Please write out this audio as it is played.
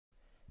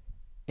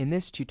In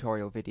this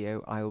tutorial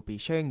video, I will be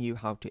showing you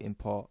how to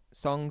import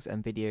songs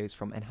and videos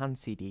from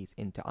enhanced CDs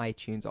into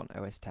iTunes on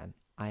OS X.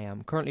 I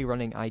am currently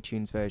running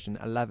iTunes version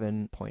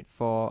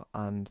 11.4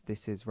 and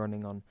this is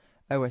running on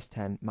OS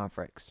X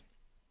Mavericks.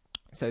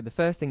 So the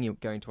first thing you're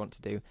going to want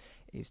to do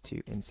is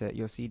to insert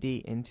your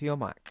CD into your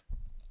Mac.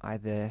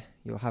 Either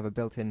you'll have a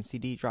built-in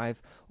CD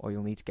drive or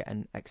you'll need to get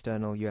an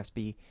external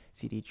USB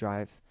CD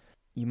drive.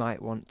 You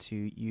might want to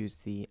use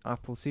the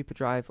Apple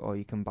SuperDrive, or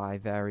you can buy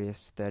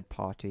various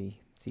third-party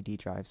CD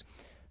drives.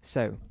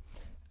 So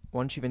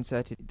once you've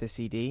inserted the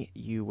CD,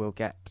 you will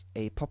get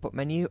a pop-up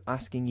menu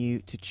asking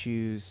you to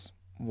choose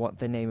what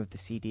the name of the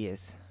CD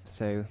is.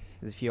 So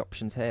there's a few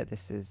options here.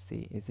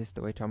 Is this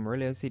the Way to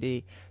Amarillo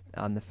CD?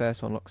 And the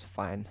first one looks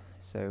fine,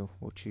 so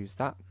we'll choose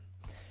that.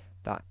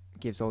 That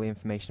gives all the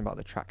information about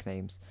the track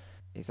names.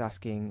 It's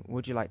asking,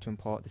 would you like to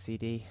import the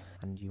CD?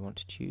 And you want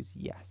to choose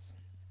yes.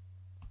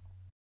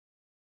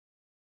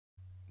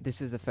 This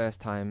is the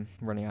first time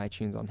running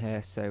iTunes on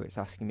here, so it's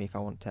asking me if I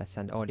want to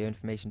send audio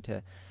information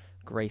to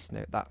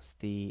GraceNote. That's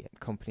the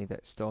company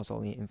that stores all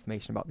the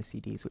information about the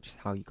CDs, which is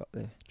how you got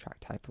the track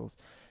titles.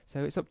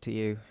 So it's up to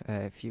you.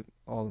 If you're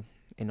all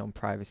in on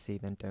privacy,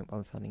 then don't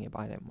bother sending it, but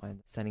I don't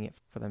mind sending it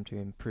for them to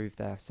improve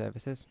their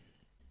services.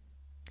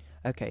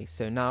 Okay,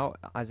 so now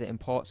as it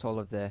imports all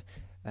of the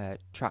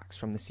tracks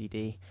from the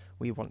CD,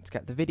 we want to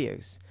get the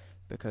videos,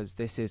 because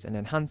this is an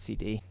enhanced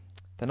CD.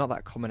 They're not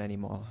that common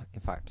anymore. In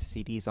fact,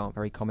 CDs aren't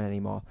very common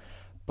anymore,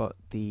 but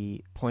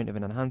the point of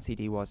an enhanced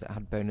CD was it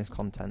had bonus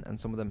content, and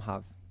some of them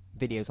have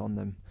videos on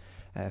them.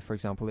 For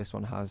example, this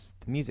one has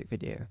the music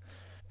video.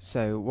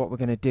 So what we're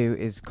going to do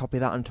is copy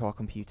that onto our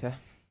computer.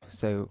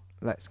 So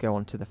let's go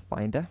onto the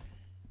Finder,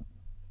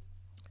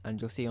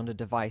 and you'll see under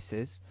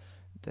Devices,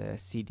 the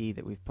CD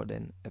that we've put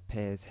in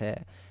appears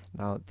here.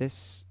 Now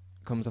this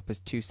comes up as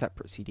two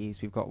separate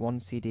CDs. We've got one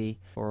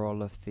CD for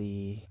all of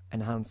the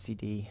enhanced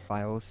CD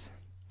files.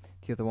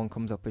 The other one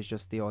comes up as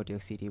just the audio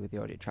CD with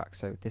the audio track.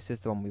 So this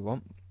is the one we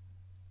want.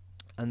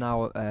 And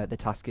now the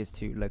task is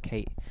to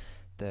locate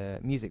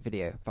the music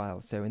video file.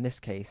 So in this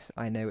case,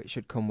 I know it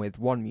should come with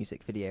one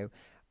music video,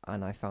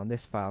 and I found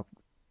this file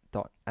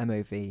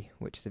 .mov,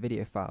 which is a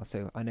video file.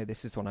 So I know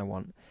this is the one I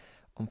want.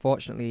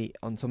 Unfortunately,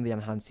 on some of the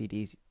enhanced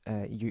CDs,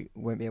 you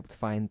won't be able to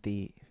find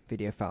the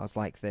video files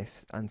like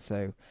this, and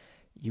so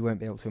you won't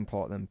be able to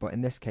import them. But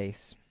in this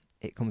case,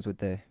 it comes with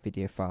the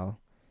video file,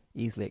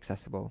 easily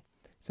accessible.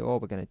 So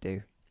all we're going to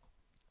do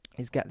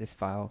is get this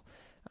file,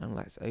 and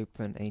let's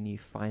open a new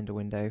Finder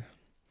window,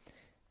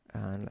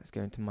 and let's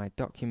go into my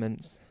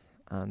documents,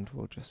 and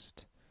we'll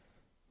just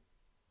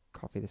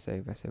copy this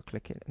over. So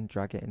click it and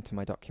drag it into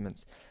my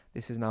documents.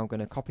 This is now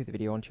going to copy the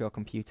video onto your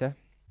computer,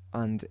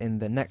 and in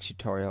the next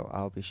tutorial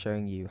I'll be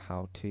showing you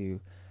how to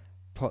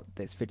put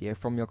this video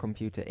from your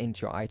computer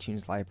into your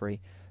iTunes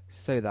library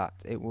so that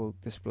it will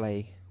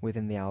display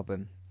within the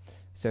album.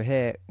 So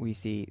here we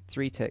see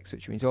 3 ticks,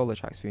 which means all the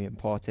tracks we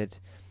imported.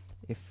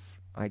 If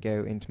I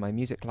go into my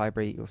music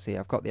library, you'll see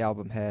I've got the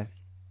album here.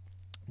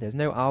 There's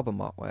no album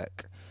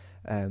artwork,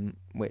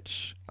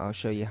 which I'll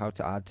show you how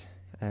to add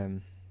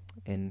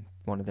in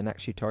one of the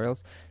next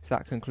tutorials. So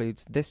that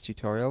concludes this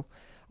tutorial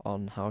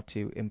on how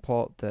to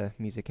import the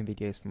music and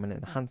videos from an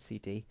enhanced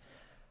CD.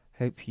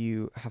 Hope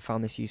you have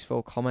found this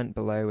useful. Comment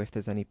below if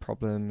there's any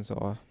problems,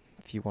 or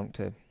if you want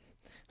to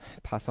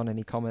pass on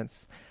any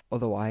comments.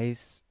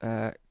 Otherwise,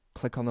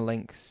 click on the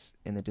links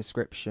in the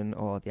description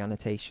or the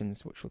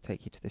annotations, which will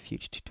take you to the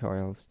future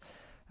tutorials.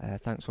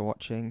 Thanks for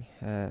watching.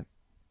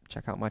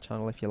 Check out my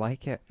channel if you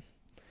like it.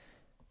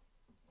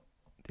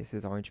 This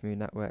is Orange Moon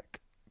Network.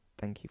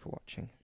 Thank you for watching.